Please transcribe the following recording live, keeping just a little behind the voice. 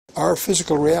our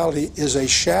physical reality is a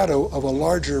shadow of a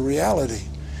larger reality.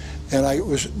 And I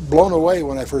was blown away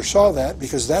when I first saw that,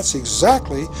 because that's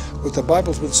exactly what the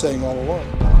Bible's been saying all along.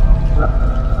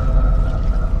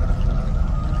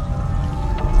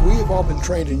 We have all been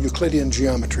trained in Euclidean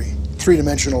geometry,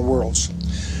 three-dimensional worlds.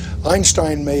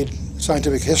 Einstein made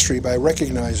scientific history by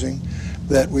recognizing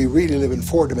that we really live in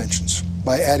 4 dimensions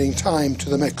by adding time to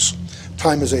the mix.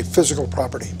 Time is a physical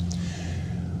property.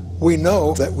 We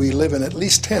know that we live in at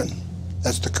least 10.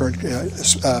 That's the current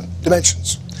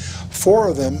dimensions. 4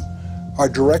 of them are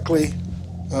directly,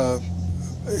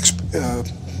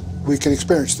 we can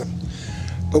experience them.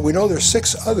 But we know there's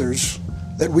 6 others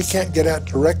that we can't get at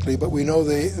directly, but we know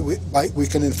we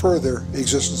can infer their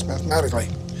existence mathematically.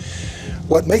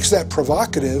 What makes that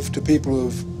provocative to people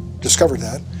who've discovered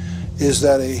that is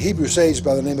that a Hebrew sage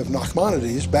by the name of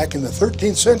Nachmanides, back in the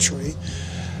 13th century,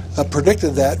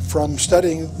 predicted that from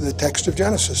studying the text of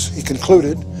Genesis. He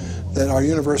concluded that our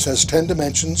universe has 10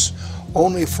 dimensions,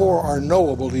 only 4 are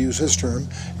knowable, to use his term,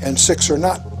 and 6 are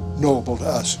not knowable to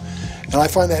us. And I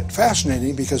find that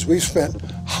fascinating, because we've spent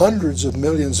hundreds of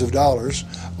millions of dollars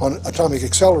on atomic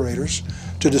accelerators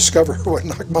to discover what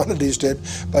Nachmanides did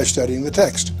by studying the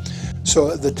text.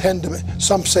 So the 10,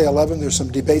 some say 11, there's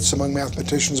some debates among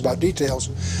mathematicians about details,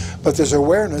 but there's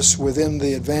awareness within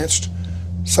the advanced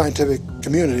scientific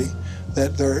community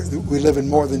that we live in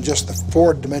more than just the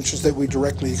 4 dimensions that we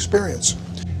directly experience.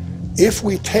 If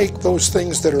we take those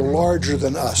things that are larger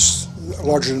than us,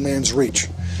 larger than man's reach,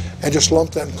 and just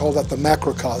lump that and call that the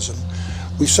macrocosm,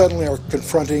 we suddenly are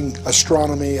confronting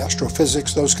astronomy,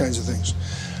 astrophysics, those kinds of things.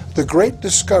 The great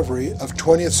discovery of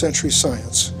 20th century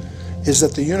science is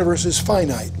that the universe is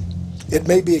finite. It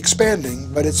may be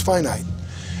expanding, but it's finite.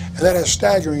 And that has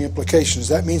staggering implications.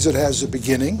 That means it has a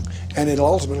beginning, and it'll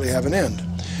ultimately have an end.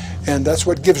 And that's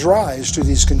what gives rise to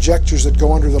these conjectures that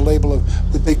go under the label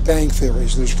of the Big Bang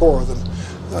theories. There's 4 of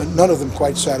them. None of them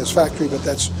quite satisfactory, but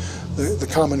that's the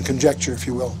common conjecture, if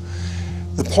you will.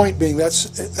 The point being,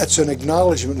 that's an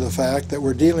acknowledgement of the fact that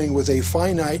we're dealing with a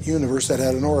finite universe that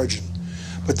had an origin.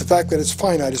 But the fact that it's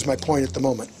finite is my point at the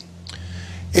moment.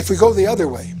 If we go the other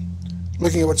way,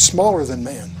 looking at what's smaller than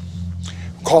man,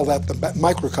 call that the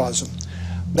microcosm,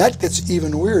 that gets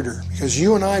even weirder, because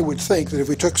you and I would think that if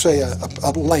we took, say, a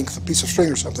length, a piece of string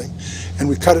or something, and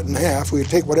we cut it in half, we would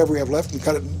take whatever we have left and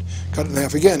cut it in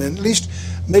half again. And at least,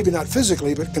 maybe not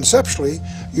physically, but conceptually,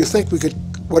 you think we could,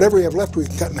 whatever we have left, we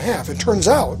can cut in half. It turns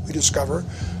out, we discover,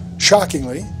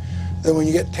 shockingly, that when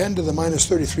you get 10 to the minus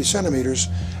 33 centimeters,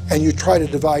 and you try to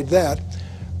divide that,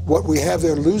 what we have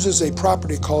there loses a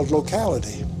property called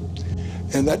locality.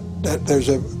 And that there's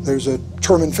a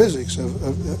term in physics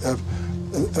of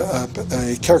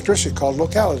a characteristic called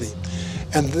locality.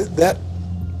 And that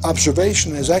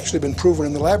observation has actually been proven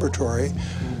in the laboratory.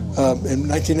 In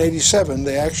 1987,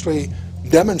 they actually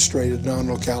demonstrated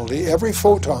non-locality. Every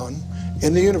photon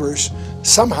in the universe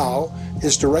somehow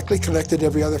is directly connected to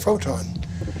every other photon.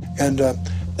 And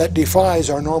that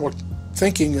defies our normal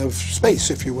thinking of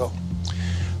space, if you will.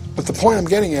 But the point I'm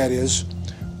getting at is,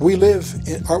 we live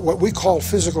in what we call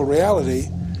physical reality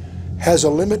has a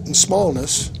limit in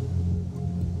smallness,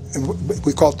 and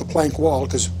we call it the Planck wall,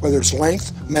 because whether it's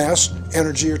length, mass,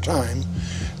 energy, or time,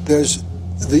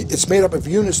 it's made up of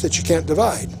units that you can't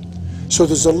divide. So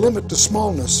there's a limit to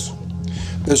smallness.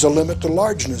 There's a limit to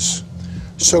largeness.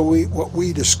 So what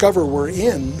we discover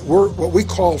what we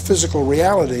call physical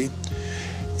reality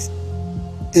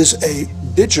is a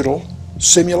digital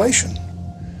simulation.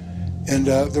 And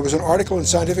there was an article in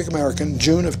Scientific American,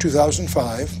 June of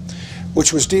 2005,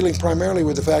 which was dealing primarily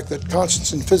with the fact that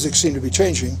constants in physics seem to be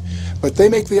changing, but they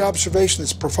make the observation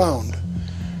that's profound,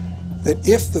 that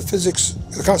if the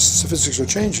constants of physics are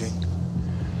changing,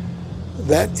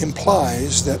 that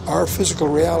implies that our physical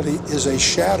reality is a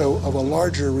shadow of a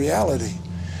larger reality.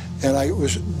 And I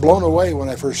was blown away when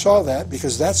I first saw that,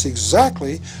 because that's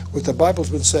exactly what the Bible's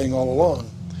been saying all along.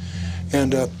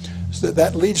 And so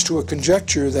that leads to a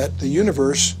conjecture that the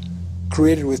universe,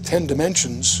 created with 10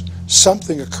 dimensions,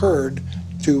 something occurred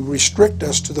to restrict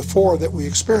us to the 4 that we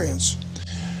experience.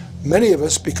 Many of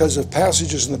us, because of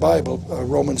passages in the Bible,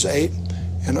 Romans 8,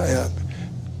 and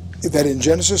that in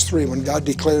Genesis 3, when God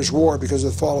declares war because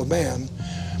of the fall of man,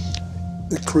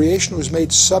 the creation was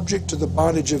made subject to the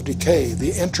bondage of decay,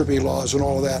 the entropy laws and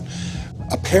all of that.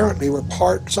 Apparently we're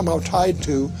somehow tied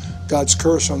to God's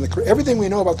curse on everything we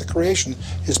know about the creation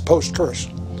is post-curse.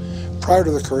 Prior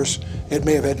to the curse, it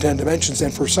may have had 10 dimensions,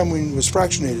 and for some it was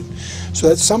fractionated. So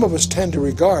that some of us tend to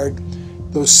regard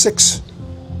those 6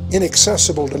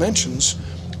 inaccessible dimensions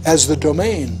as the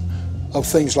domain of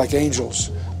things like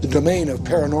angels, the domain of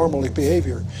paranormal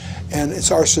behavior. And it's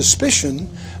our suspicion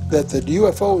that the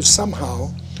UFOs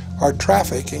somehow are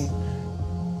trafficking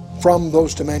from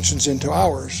those dimensions into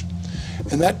ours.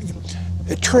 And that,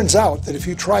 it turns out that if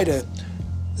you try to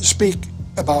speak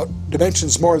about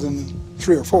dimensions more than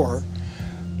 3 or 4,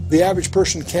 the average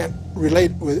person can't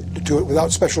relate to it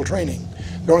without special training.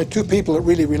 There are only 2 people that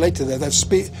really relate to that. That's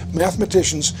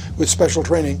mathematicians with special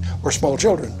training or small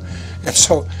children. And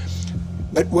so,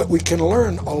 but what we can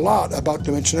learn a lot about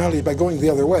dimensionality by going the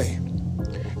other way.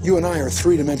 You and I are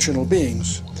 3-dimensional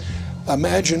beings.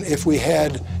 Imagine if we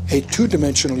had a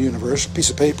 2-dimensional universe, a piece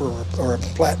of paper or a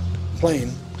flat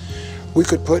plane. We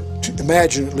could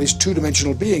imagine at least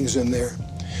 2-dimensional beings in there.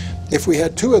 If we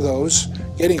had 2 of those,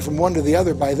 getting from one to the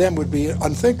other by them would be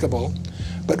unthinkable.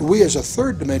 But we as a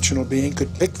 3rd-dimensional being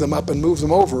could pick them up and move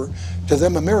them over. To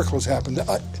them a miracle has happened,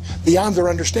 beyond their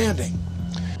understanding.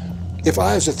 If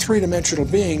I as a 3-dimensional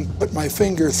being put my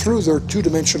finger through their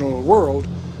 2-dimensional world,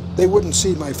 they wouldn't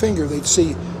see my finger, they'd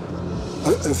see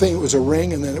a thing that was a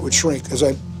ring, and then it would shrink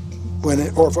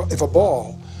if a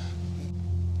ball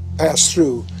passed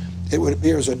through, it would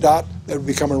appear as a dot that would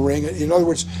become a ring. In other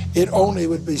words, it only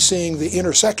would be seeing the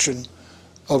intersection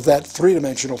of that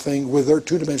 3-dimensional thing with their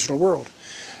 2-dimensional world.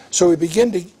 So we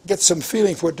begin to get some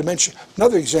feeling for what dimension.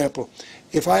 Another example,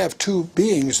 if I have 2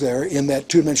 beings there in that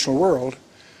 2-dimensional world,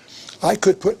 I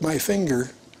could put my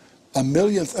finger a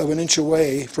 1/1000th of an inch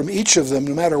away from each of them,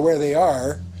 no matter where they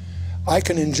are. I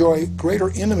can enjoy greater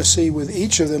intimacy with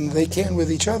each of them than they can with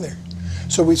each other.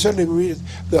 So we certainly read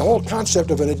the whole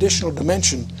concept of an additional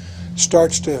dimension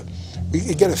starts to,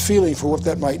 you get a feeling for what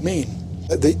that might mean.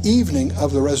 The evening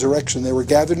of the resurrection, they were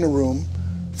gathered in a room,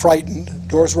 frightened,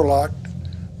 doors were locked,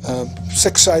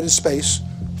 6-sided space,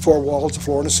 4 walls, a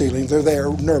floor and a ceiling. They're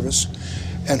there, nervous.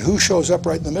 And who shows up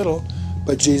right in the middle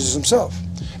but Jesus himself?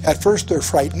 At first they're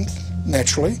frightened,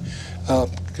 naturally,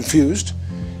 confused,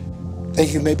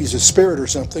 thinking maybe he's a spirit or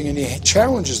something, and he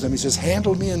challenges them. He says,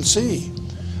 handle me and see.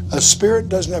 A spirit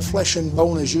doesn't have flesh and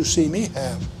bone as you see me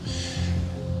have.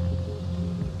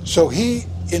 So he,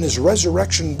 in his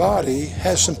resurrection body,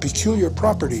 has some peculiar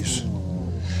properties,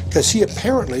 because he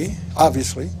apparently,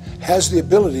 obviously, has the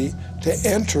ability to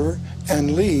enter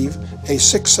and leave a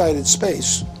 6-sided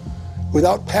space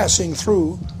without passing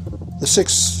through the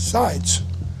 6 sides.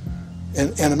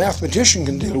 And a mathematician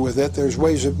can deal with it. There's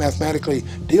ways of mathematically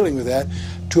dealing with that.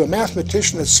 To a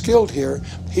mathematician that's skilled here,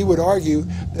 he would argue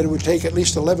that it would take at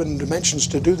least 11 dimensions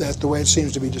to do that the way it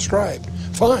seems to be described.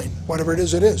 Fine, whatever it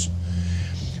is, it is.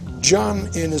 John,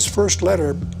 in his first letter,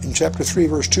 in chapter 3,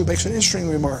 verse 2, makes an interesting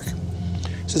remark.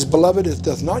 He says, beloved, it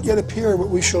doth not yet appear what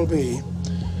we shall be,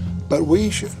 but we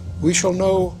shall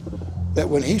know that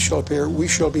when he shall appear, we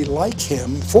shall be like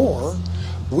him, for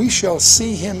we shall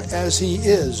see him as he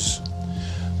is.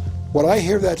 What I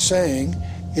hear that saying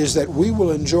is that we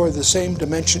will enjoy the same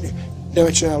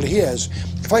dimensionality he has.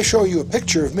 If I show you a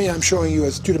picture of me, I'm showing you a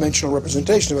 2-dimensional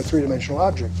representation of a 3-dimensional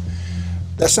object.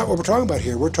 That's not what we're talking about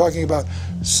here. We're talking about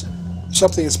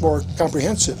something that's more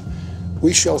comprehensive.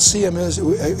 We shall see him as,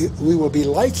 we will be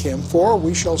like him, for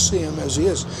we shall see him as he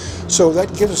is. So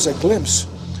that gives us a glimpse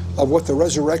of what the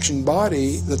resurrection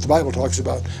body that the Bible talks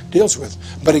about deals with.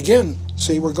 But again,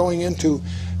 see, we're going into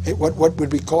what would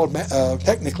be called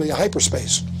technically a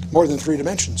hyperspace, more than 3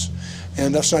 dimensions.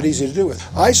 And that's not easy to do with.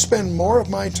 I spend more of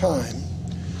my time,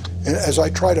 and as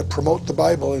I try to promote the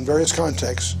Bible in various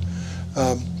contexts,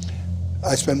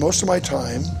 I spend most of my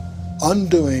time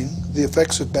undoing the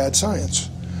effects of bad science.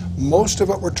 Most of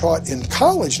what we're taught in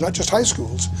college, not just high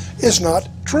schools, is not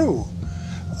true.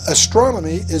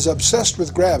 Astronomy is obsessed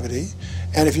with gravity,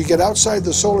 and if you get outside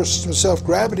the solar system itself,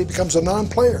 gravity becomes a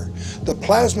non-player. The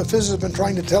plasma physicists have been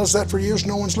trying to tell us that for years.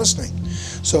 No one's listening.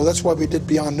 So that's why we did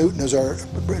Beyond Newton as we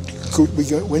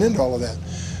went into all of that.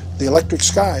 The electric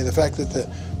sky, the fact that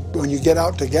when you get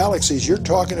out to galaxies, you're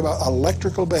talking about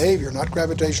electrical behavior, not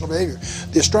gravitational behavior.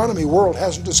 The astronomy world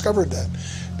hasn't discovered that,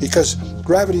 because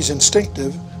gravity's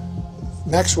instinctive.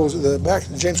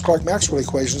 The James Clerk Maxwell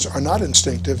equations are not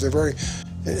instinctive.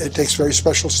 It takes very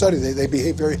special study. They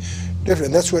behave very different.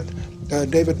 And that's what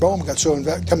David Bohm got so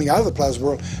coming out of the plasma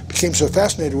world, became so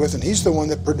fascinated with, and he's the one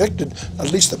that predicted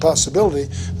at least the possibility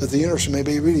that the universe may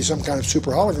be really some kind of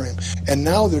super hologram. And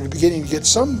now they're beginning to get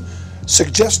some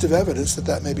suggestive evidence that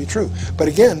that may be true. But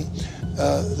again,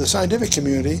 the scientific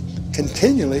community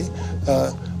continually,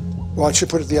 well, I should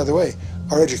put it the other way,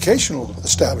 our educational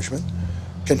establishment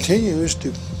continues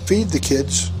to feed the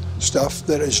kids stuff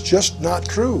that is just not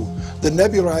true. The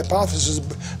nebular hypothesis,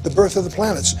 the birth of the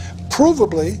planets,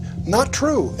 provably not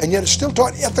true, and yet it's still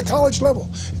taught at the college level.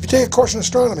 If you take a course in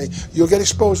astronomy, you'll get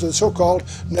exposed to the so-called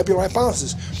nebular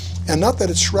hypothesis. And not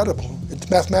that it's shreddable, it's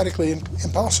mathematically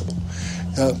impossible.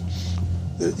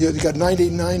 You've got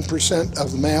 99%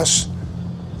 of the mass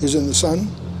is in the sun,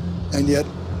 and yet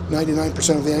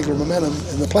 99% of the angular momentum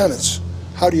in the planets.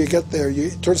 How do you get there?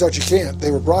 It turns out you can't.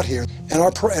 They were brought here.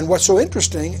 And what's so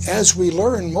interesting, as we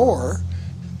learn more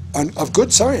of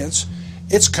good science,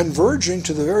 it's converging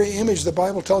to the very image the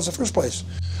Bible tells in the first place.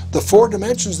 The 4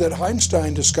 dimensions that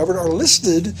Einstein discovered are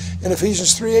listed in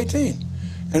Ephesians 3:18.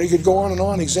 And you could go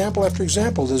on, example after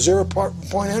example. The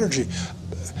zero-point energy.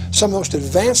 Some of the most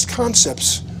advanced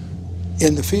concepts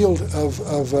in the field of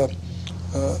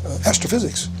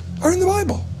astrophysics are in the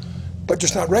Bible, but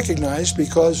just not recognized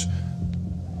because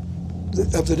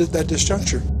of that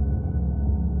disjuncture.